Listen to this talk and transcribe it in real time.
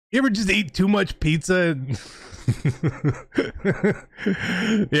You ever just eat too much pizza?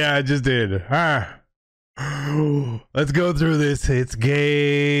 Yeah, I just did. Let's go through this. It's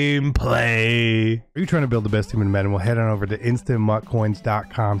gameplay. Are you trying to build the best team in Madden? Well, head on over to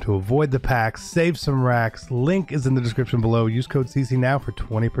instantmuttcoins.com to avoid the packs, save some racks. Link is in the description below. Use code CC now for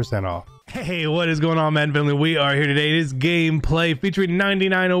 20% off. Hey, what is going on, Madden family? We are here today. It is gameplay featuring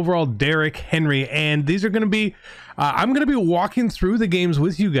 99 overall Derrick Henry, and these are going to be I'm going to be walking through the games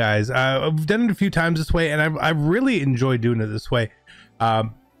with you guys. I've done it a few times this way, and I've really enjoyed doing it this way.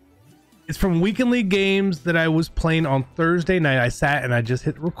 It's from Weekend League games that I was playing on Thursday night. I sat and I just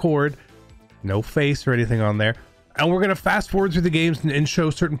hit record, no face or anything on there, and we're going to fast forward through the games and show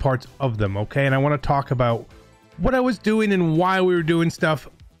certain parts of them, okay? And I want to talk about what I was doing and why we were doing stuff.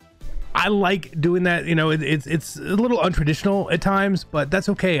 I like doing that, you know. It's a little untraditional at times, but that's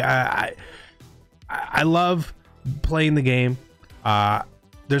okay. I love playing the game.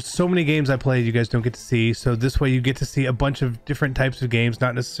 There's so many games I played you guys don't get to see, so this way you get to see a bunch of different types of games,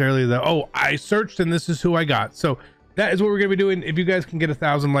 not necessarily the, oh, I searched and this is who I got. So that is what we're gonna be doing. If you guys can get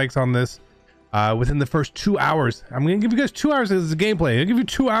 1,000 likes on this within the first 2 hours, I'm gonna give you guys 2 hours as a gameplay. I'll give you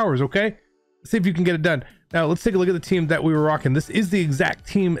 2 hours, okay? Let's see if you can get it done. Now let's take a look at the team that we were rocking. This is the exact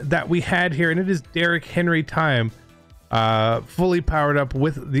team that we had here, and it is Derrick Henry time, fully powered up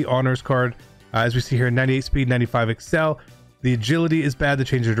with the honors card. As we see here, 98 speed, 95 excel. The agility is bad, the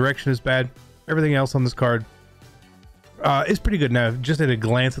change of direction is bad. Everything else on this card is pretty good. Now, just at a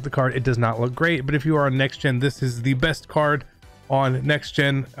glance at the card, it does not look great, but if you are on next gen, this is the best card on next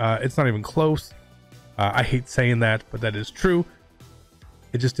gen. It's not even close. I hate saying that, but that is true.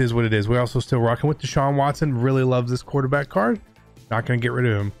 It just is what it is. We're also still rocking with Deshaun Watson. Really love this quarterback card. Not going to get rid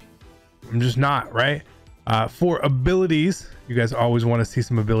of him. I'm just not, right? For abilities, you guys always want to see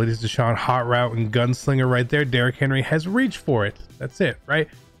some abilities. Deshaun, hot route and gunslinger right there. Derrick Henry has reach for it. That's it, right?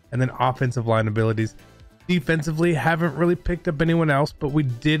 And then offensive line abilities. Defensively, haven't really picked up anyone else, but we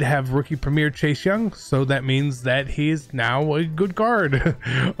did have rookie premier Chase Young, so that means that he is now a good guard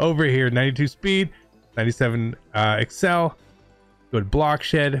over here. 92 speed, 97 excel. Good block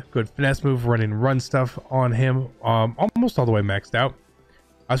shed, good finesse move, running run stuff on him, almost all the way maxed out.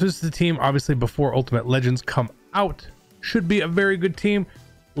 So this is the team, obviously, before Ultimate Legends come out. Should be a very good team.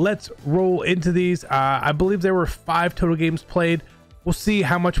 Let's roll into these. I believe there were 5 total games played. We'll see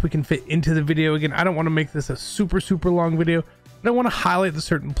how much we can fit into the video. Again, I don't want to make this a super long video. I don't want to highlight the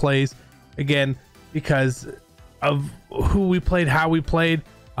certain plays, again, because of who we played, how we played.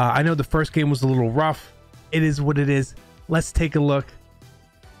 I know the first game was a little rough. It is what it is. Let's take a look.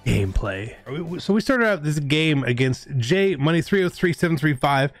 Gameplay. So we started out this game against J Money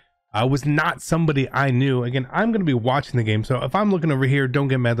 303735. Was not somebody I knew. Again, I'm going to be watching the game, so if I'm looking over here, don't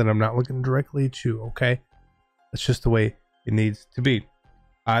get mad that I'm not looking directly at you, okay? That's just the way it needs to be.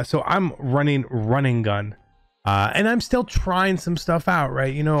 So I'm running gun, and I'm still trying some stuff out,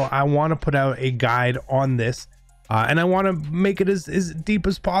 right? You know, I want to put out a guide on this, and I want to make it as deep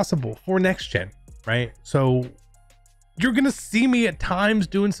as possible for next gen, right? So you're gonna see me at times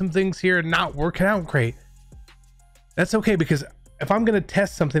doing some things here not working out great. That's okay, because if I'm gonna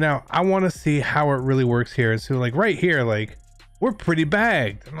test something out, I want to see how it really works here. And so, like right here, like we're pretty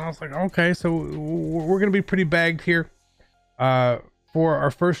bagged, and I was like, okay, so we're gonna be pretty bagged here for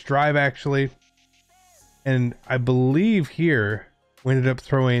our first drive, actually. And I believe here we ended up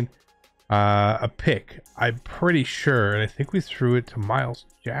throwing a pick, I'm pretty sure, and I think we threw it to Miles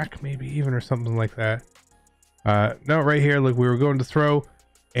Jack, maybe even, or something like that. No, right here, look, we were going to throw,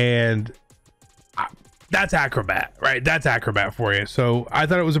 and that's acrobat, right? That's acrobat for you. So I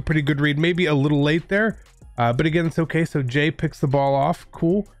thought it was a pretty good read, maybe a little late there, but again, it's okay. So Jay picks the ball off.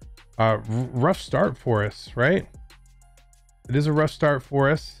 Cool. Rough start for us, right? It is a rough start for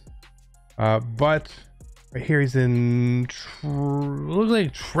us, but right here he's in looks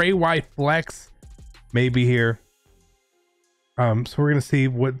like Trey White flex maybe here. So we're gonna see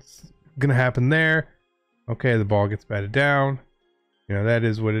what's gonna happen there. Okay, the ball gets batted down. You know, that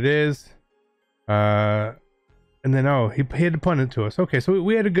is what it is. And then, oh, he had to punt it to us. Okay, so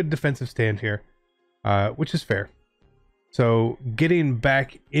we had a good defensive stand here, which is fair. So getting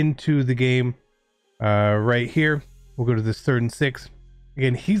back into the game right here, we'll go to this 3rd and 6.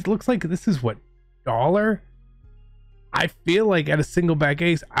 Again, he looks like this is what, dollar? I feel like at a single back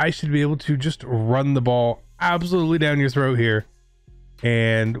ace, I should be able to just run the ball absolutely down your throat here.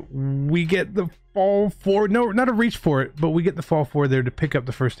 And we get the fall forward. No, not a reach for it, but we get the fall forward there to pick up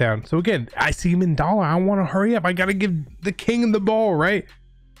the first down. So again, I see him in dollar. I want to hurry up. I got to give the king the ball, right?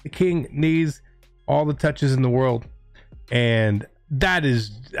 The king needs all the touches in the world. And that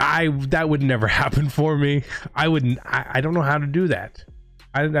is, that would never happen for me. I don't know how to do that.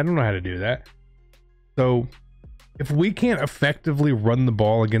 I don't know how to do that. So if we can't effectively run the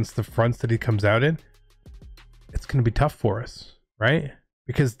ball against the fronts that he comes out in, it's going to be tough for us, right?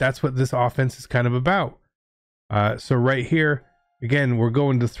 Because that's what this offense is kind of about. So right here, again, we're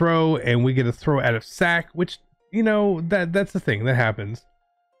going to throw and we get a throw out of sack, which, you know, that's the thing that happens.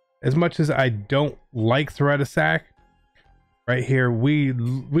 As much as I don't like throw out of sack, right here, we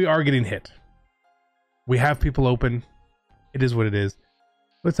are getting hit. We have people open. It is what it is.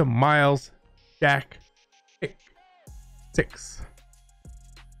 It's a Miles Jack pick 6.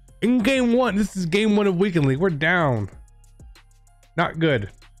 In game 1, this is game 1 of Weekend League. We're down. Not good.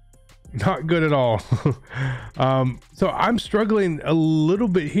 Not good at all. So I'm struggling a little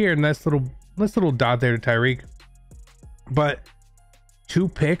bit here. Nice little dot there to Tyreek. But 2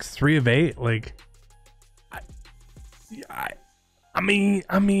 picks, 3 of 8. Like, I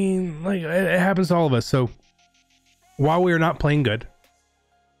mean, like, it happens to all of us. So while we are not playing good,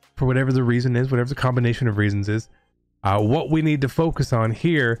 for whatever the reason is, whatever the combination of reasons is, what we need to focus on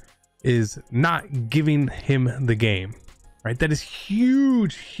here is not giving him the game, right? That is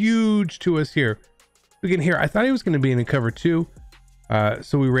huge to us here. Again, here, I thought he was going to be in cover 2.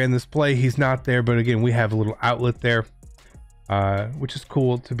 So we ran this play. He's not there, but again, we have a little outlet there, which is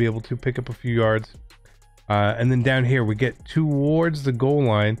cool to be able to pick up a few yards. And then down here, we get towards the goal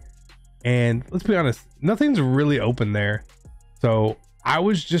line, and let's be honest, nothing's really open there. So I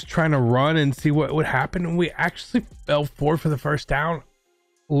was just trying to run and see what would happen, and we actually fell forward for the first down.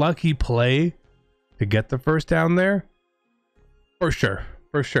 Lucky play to get the first down there, for sure.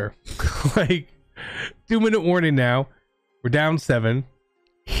 Like, 2-minute warning now. We're down 7.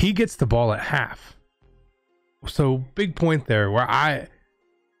 He gets the ball at half. So big point there where I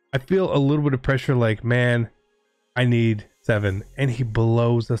feel a little bit of pressure, like, man, I need 7, and he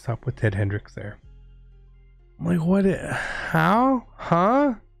blows us up with Ted Hendricks there. I'm like, what? How?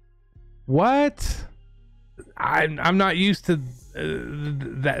 Huh? What? I'm not used to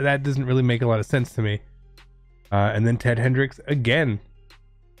that. That doesn't really make a lot of sense to me. And then Ted Hendricks again.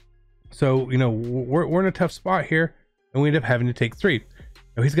 So, you know, we're in a tough spot here, and we end up having to take 3.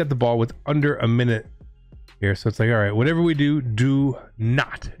 Now he's got the ball with under a minute here, so it's like, all right, whatever we do, do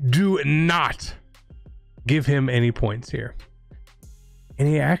not give him any points here. And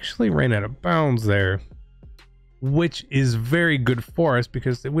he actually ran out of bounds there, which is very good for us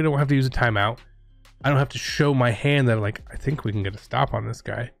because we don't have to use a timeout. I don't have to show my hand that, like, I think we can get a stop on this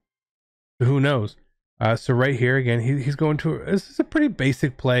guy. So who knows? So right here again, he's going to, this is a pretty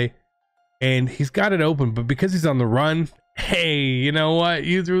basic play, and he's got it open, but because he's on the run, hey, you know what?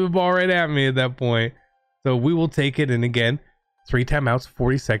 You threw the ball right at me at that point. So we will take it. And again, 3 timeouts,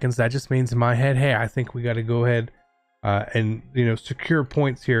 40 seconds. That just means in my head, hey, I think we got to go ahead and, you know, secure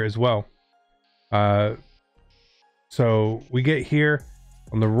points here as well. So we get here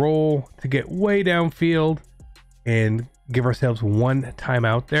on the roll to get way downfield and give ourselves 1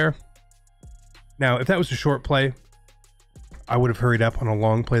 timeout there. Now, if that was a short play, I would have hurried up. On a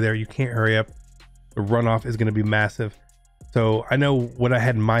long play there, you can't hurry up. The runoff is going to be massive. So I know what I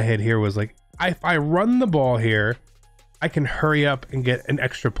had in my head here was like, if I run the ball here, I can hurry up and get an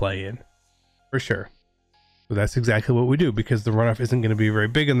extra play in for sure. So that's exactly what we do, because the runoff isn't going to be very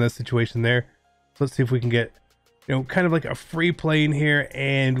big in this situation there. So let's see if we can get, you know, kind of like a free play in here,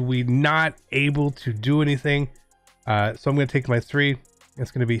 and we're not able to do anything. So I'm going to take my 3.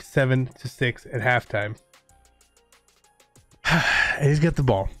 It's going to be 7-6 at halftime. And he's got the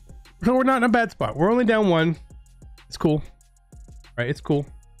ball. So we're not in a bad spot. We're only down 1. It's cool. Right? It's cool.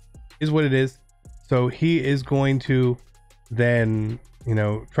 Is what it is. So he is going to then, you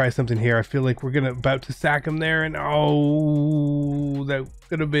know, try something here. I feel like we're about to sack him there, and oh, that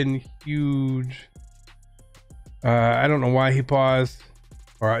could have been huge. I don't know why he paused,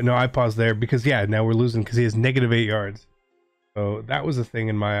 or no, I paused there because, yeah, now we're losing because he has -8 yards. So that was a thing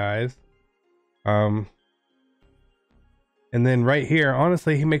in my eyes. And then right here,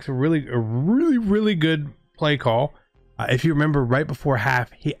 honestly, he makes a really good play call. If you remember, right before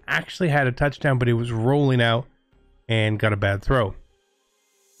half, he actually had a touchdown, but he was rolling out and got a bad throw.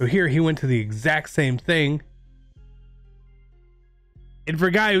 So here he went to the exact same thing. And for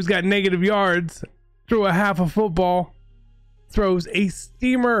a guy who's got negative yards, threw a half a football, throws a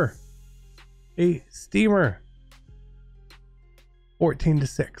steamer.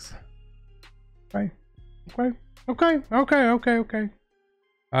 14-6. Right? Okay.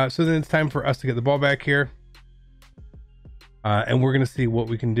 So then it's time for us to get the ball back here. And we're going to see what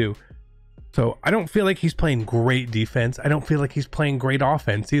we can do. So I don't feel like he's playing great defense. I don't feel like he's playing great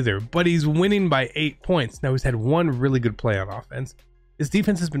offense either, but he's winning by 8 points. Now he's had 1 really good play on offense. His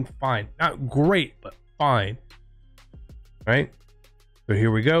defense has been fine. Not great, but fine. Right? So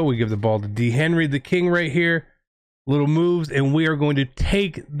here we go. We give the ball to D. Henry, the king right here. Little moves, and we are going to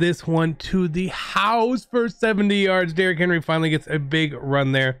take this one to the house for 70 yards. Derrick Henry finally gets a big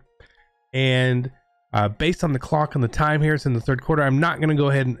run there. And based on the clock and the time here, it's in the third quarter, I'm not going to go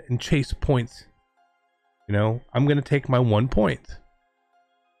ahead and chase points. You know, I'm going to take my 1 point.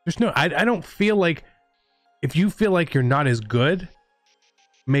 There's no, I don't feel like, if you feel like you're not as good,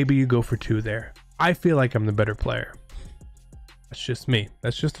 maybe you go for 2 there. I feel like I'm the better player. That's just me.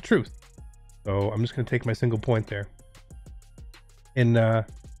 That's just the truth. So I'm just going to take my single point there and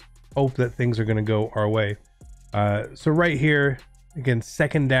hope that things are going to go our way. So right here, again,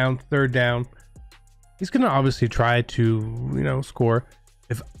 second down, third down, he's going to obviously try to, you know, score.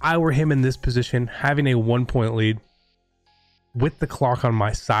 If I were him in this position, having a 1 point lead with the clock on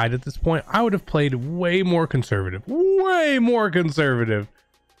my side at this point, I would have played way more conservative,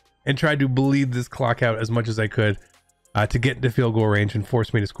 and tried to bleed this clock out as much as I could to get into field goal range and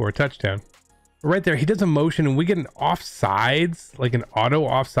force me to score a touchdown. Right there, he does a motion and we get an offsides, like an auto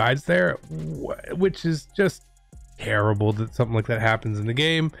offsides there, which is just terrible that something like that happens in the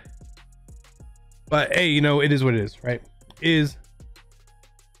game. But hey, you know, it is what it is, right? Is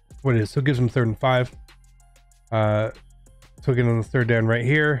what it is. So it gives him 3rd and 5. So again, on the third down right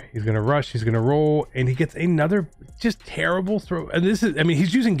here, he's going to rush, he's going to roll, and he gets another just terrible throw. And this is, I mean,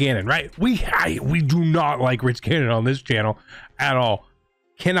 he's using Gannon, right? We do not like Rich Gannon on this channel at all.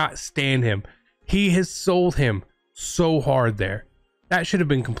 Cannot stand him. He has sold him so hard there. That should have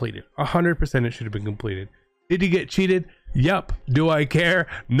been completed. 100% it should have been completed. Did he get cheated? Yup. Do I care?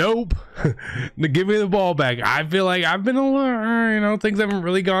 Nope. Give me the ball back. I feel like I've been a little, you know, things haven't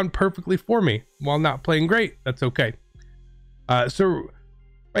really gone perfectly for me while not playing great. That's okay. So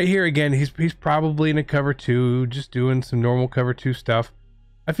right here again, he's probably in a cover 2, just doing some normal cover 2 stuff.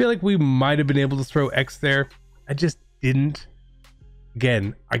 I feel like we might have been able to throw X there. I just didn't.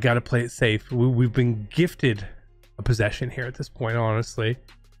 Again, I got to play it safe. We've been gifted a possession here at this point, honestly.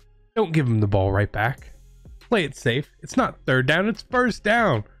 Don't give him the ball right back. Play it safe. It's not third down, it's first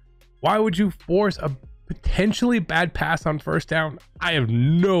down. Why would you force a potentially bad pass on first down? I have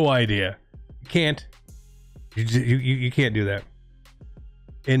no idea. You can't. You can't do that,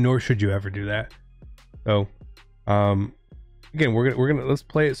 and nor should you ever do that. So again, we're gonna let's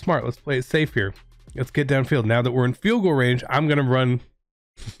play it smart, let's play it safe here. Let's get downfield. Now that we're in field goal range, I'm gonna run.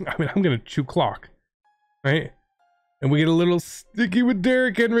 I mean, I'm gonna chew clock, right? And we get a little sticky with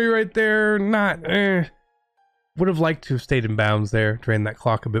Derrick Henry right there. Not would have liked to have stayed in bounds there, drain that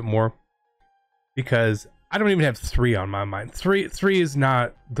clock a bit more, because I don't even have 3 on my mind. Three is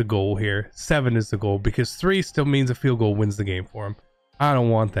not the goal here. 7 is the goal, because 3 still means a field goal wins the game for him. I don't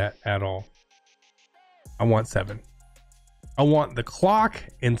want that at all. I want 7. I want the clock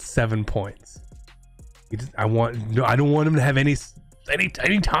and 7 points. I don't want him to have any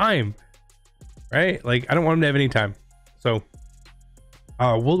time, right? Like, I don't want him to have any time. So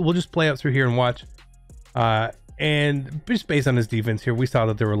we'll just play out through here and watch. And just based on his defense here, we saw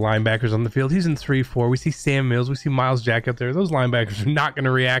that there were linebackers on the field. He's in 3-4. We see Sam Mills. We see Miles Jack up there. Those linebackers are not going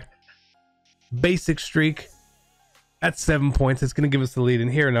to react. Basic streak. That's 7 points. It's going to give us the lead in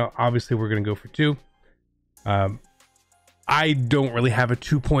here. Now, obviously, we're going to go for 2. I don't really have a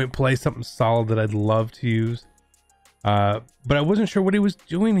 2-point play, something solid that I'd love to use. But I wasn't sure what he was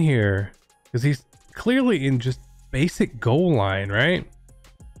doing here, because he's clearly in just basic goal line, right?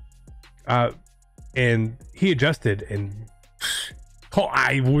 And he adjusted, and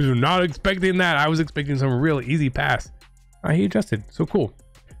I was not expecting that. I was expecting some real easy pass. He adjusted, so cool.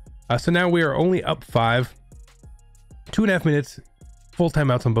 So now we are only up 5, 2.5 minutes, full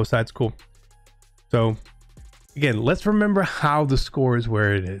timeouts on both sides. Cool. So again, let's remember how the score is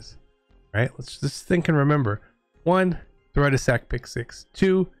where it is, right? Let's just think and remember. 1, throw out a sack, pick 6.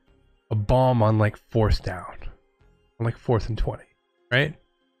 2, a bomb on like 4th down, on like 4th and 20, right?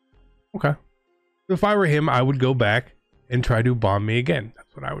 Okay. If I were him, I would go back and try to bomb me again.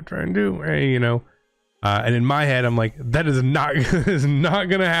 That's what I would try and do, right? You know, and in my head, I'm like, that is not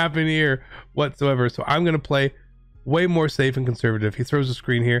going to happen here whatsoever. So I'm going to play way more safe and conservative. He throws a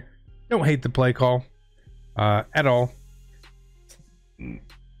screen here. Don't hate the play call at all.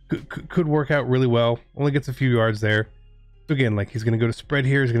 Could work out really well. Only gets a few yards there. So again, like, he's going to go to spread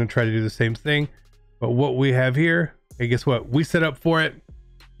here. He's going to try to do the same thing. But what we have here, hey, guess what? We set up for it.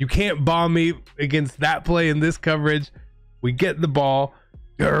 You can't bomb me against that play in this coverage. We get the ball.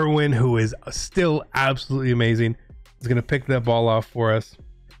 Derwin, who is still absolutely amazing, is going to pick that ball off for us.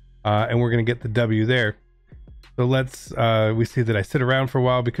 And we're going to get the W there. So let's, we see that I sit around for a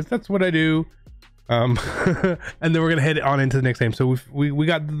while because that's what I do. And then we're going to head on into the next game. So we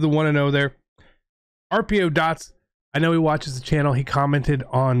got the 1-0 there. RPO dots I know he watches the channel. He commented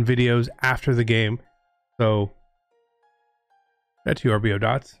on videos after the game. So that's 2 RBO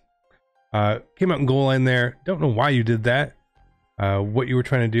dots. Came out in goal line there. Don't know why you did that. What you were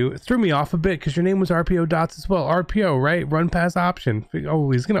trying to do. It threw me off a bit because your name was RPO dots as well. RPO, right? Run pass option.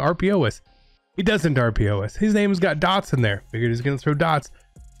 Oh, he's going to RPO us. He doesn't RPO us. His name's got dots in there. Figured he's going to throw dots.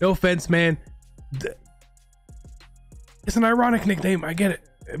 No offense, man. It's an ironic nickname. I get it.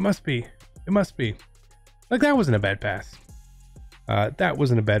 It must be. It must be. Like, that wasn't a bad pass. That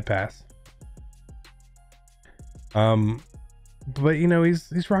wasn't a bad pass. But you know,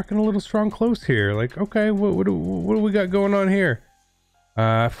 he's rocking a little strong close here. Like, okay, what do we got going on here?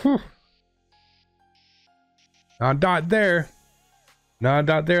 Not a dot there. Not a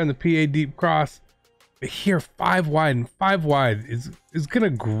dot there on the PA deep cross. But here, 5 wide, and 5 wide is gonna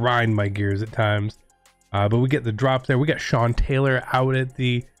grind my gears at times. But we get the drop there. We got Sean Taylor out at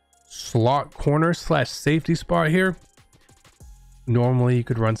the slot corner / safety spot here. Normally you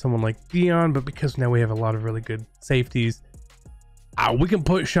could run someone like Dion, but because now we have a lot of really good safeties, we can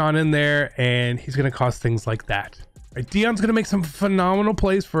put Sean in there and he's going to cause things like that. Right? Dion's going to make some phenomenal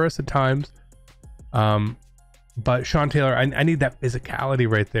plays for us at times. But Sean Taylor, I need that physicality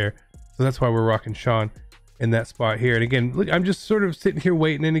right there. So that's why we're rocking Sean in that spot here. And again, look, I'm just sort of sitting here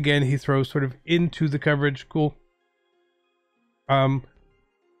waiting. And again, he throws sort of into the coverage. Cool.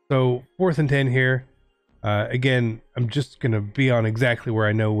 So 4th and 10 here. Again, I'm just going to be on exactly where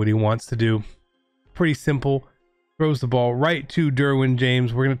I know what he wants to do. Pretty simple. Throws the ball right to Derwin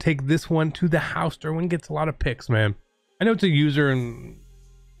James. We're going to take this one to the house. Derwin gets a lot of picks, man. I know it's a user and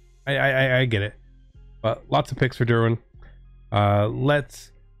I get it, but lots of picks for Derwin.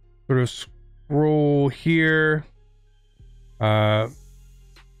 Let's sort of scroll here. Okay.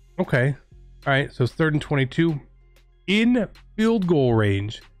 All right. So it's 3rd and 22 in field goal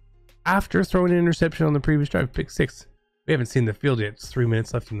range after throwing an interception on the previous drive. Pick 6. We haven't seen the field yet. It's 3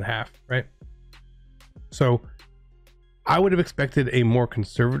 minutes left in the half, right? So I would have expected a more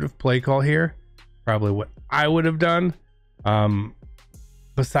conservative play call here. Probably what I would have done.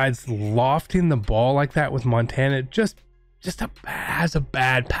 Besides lofting the ball like that with Montana, just a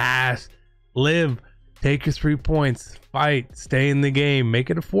bad pass. Live, take your 3 points, fight, stay in the game, make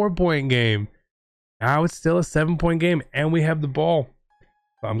it a 4-point game. Now it's still a 7-point game and we have the ball.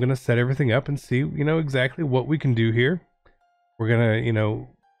 So I'm going to set everything up and see, you know, exactly what we can do here. We're going to, you know,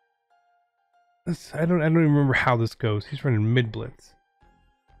 I don't even remember how this goes. He's running mid blitz.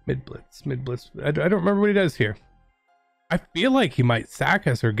 I don't remember what he does here. I feel like he might sack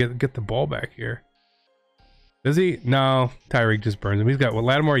us or get the ball back here. Does he? No, Tyreek just burns him. He's got what,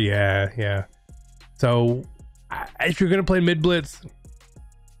 Lattimore? Yeah. So if you're gonna play mid blitz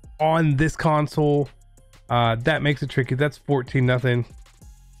on this console, that makes it tricky. That's 14-0,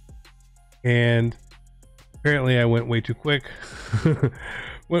 and apparently I went way too quick.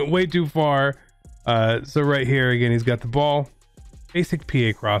 Went way too far. So right here again, he's got the ball. Basic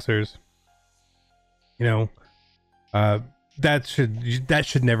PA crossers. You know, that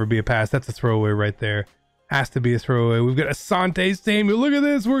should never be a pass. That's a throwaway right there. Has to be a throwaway. We've got Asante Samuel. Look at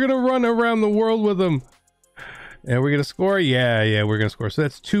this. We're gonna run around the world with him. And we're gonna score. Yeah, we're gonna score. So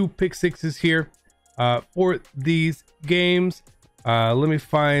that's 2 pick 6s here for these games. Let me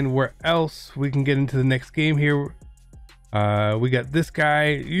find where else we can get into the next game here. We got this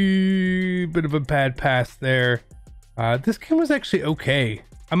guy. Bit of a bad pass there. This game was actually okay.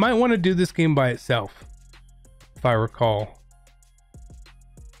 I might want to do this game by itself, if I recall.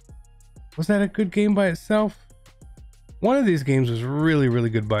 Was that a good game by itself? One of these games was really, really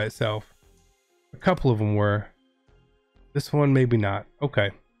good by itself. A couple of them were. This one, maybe not. Okay.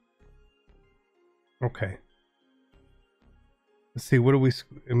 Let's see. What do we...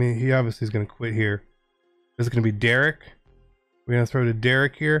 I mean, he obviously is going to quit here. Is it going to be Derrick? We're going to throw to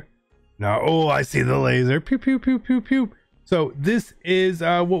Derrick here. No. Oh, I see the laser. Pew, pew, pew, pew, pew. So this is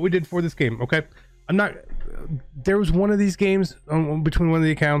what we did for this game. Okay. I'm not... There was one of these games between one of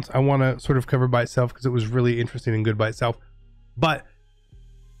the accounts I want to sort of cover by itself because it was really interesting and good by itself. But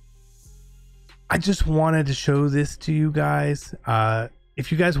I just wanted to show this to you guys.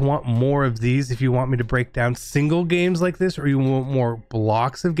 If you guys want more of these, if you want me to break down single games like this, or you want more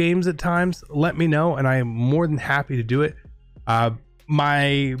blocks of games at times, let me know and I am more than happy to do it.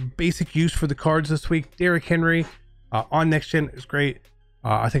 My basic use for the cards this week, Derrick Henry on next gen is great.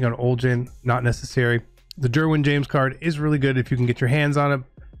 I think on old gen, not necessary. The Derwin James card is really good if you can get your hands on it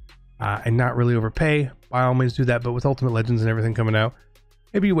and not really overpay. By all means do that, but with Ultimate Legends and everything coming out,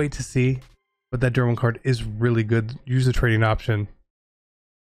 maybe you wait to see. But that Derwin card is really good. Use the trading option.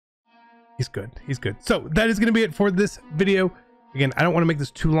 He's good. So that is going to be it for this video. Again, I don't want to make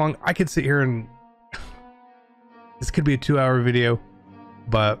this too long. I could sit here and This could be a 2-hour video,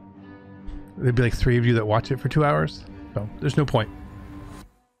 but there'd be like 3 of you that watch it for 2 hours. So there's no point.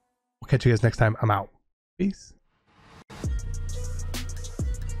 We'll catch you guys next time. I'm out. Peace.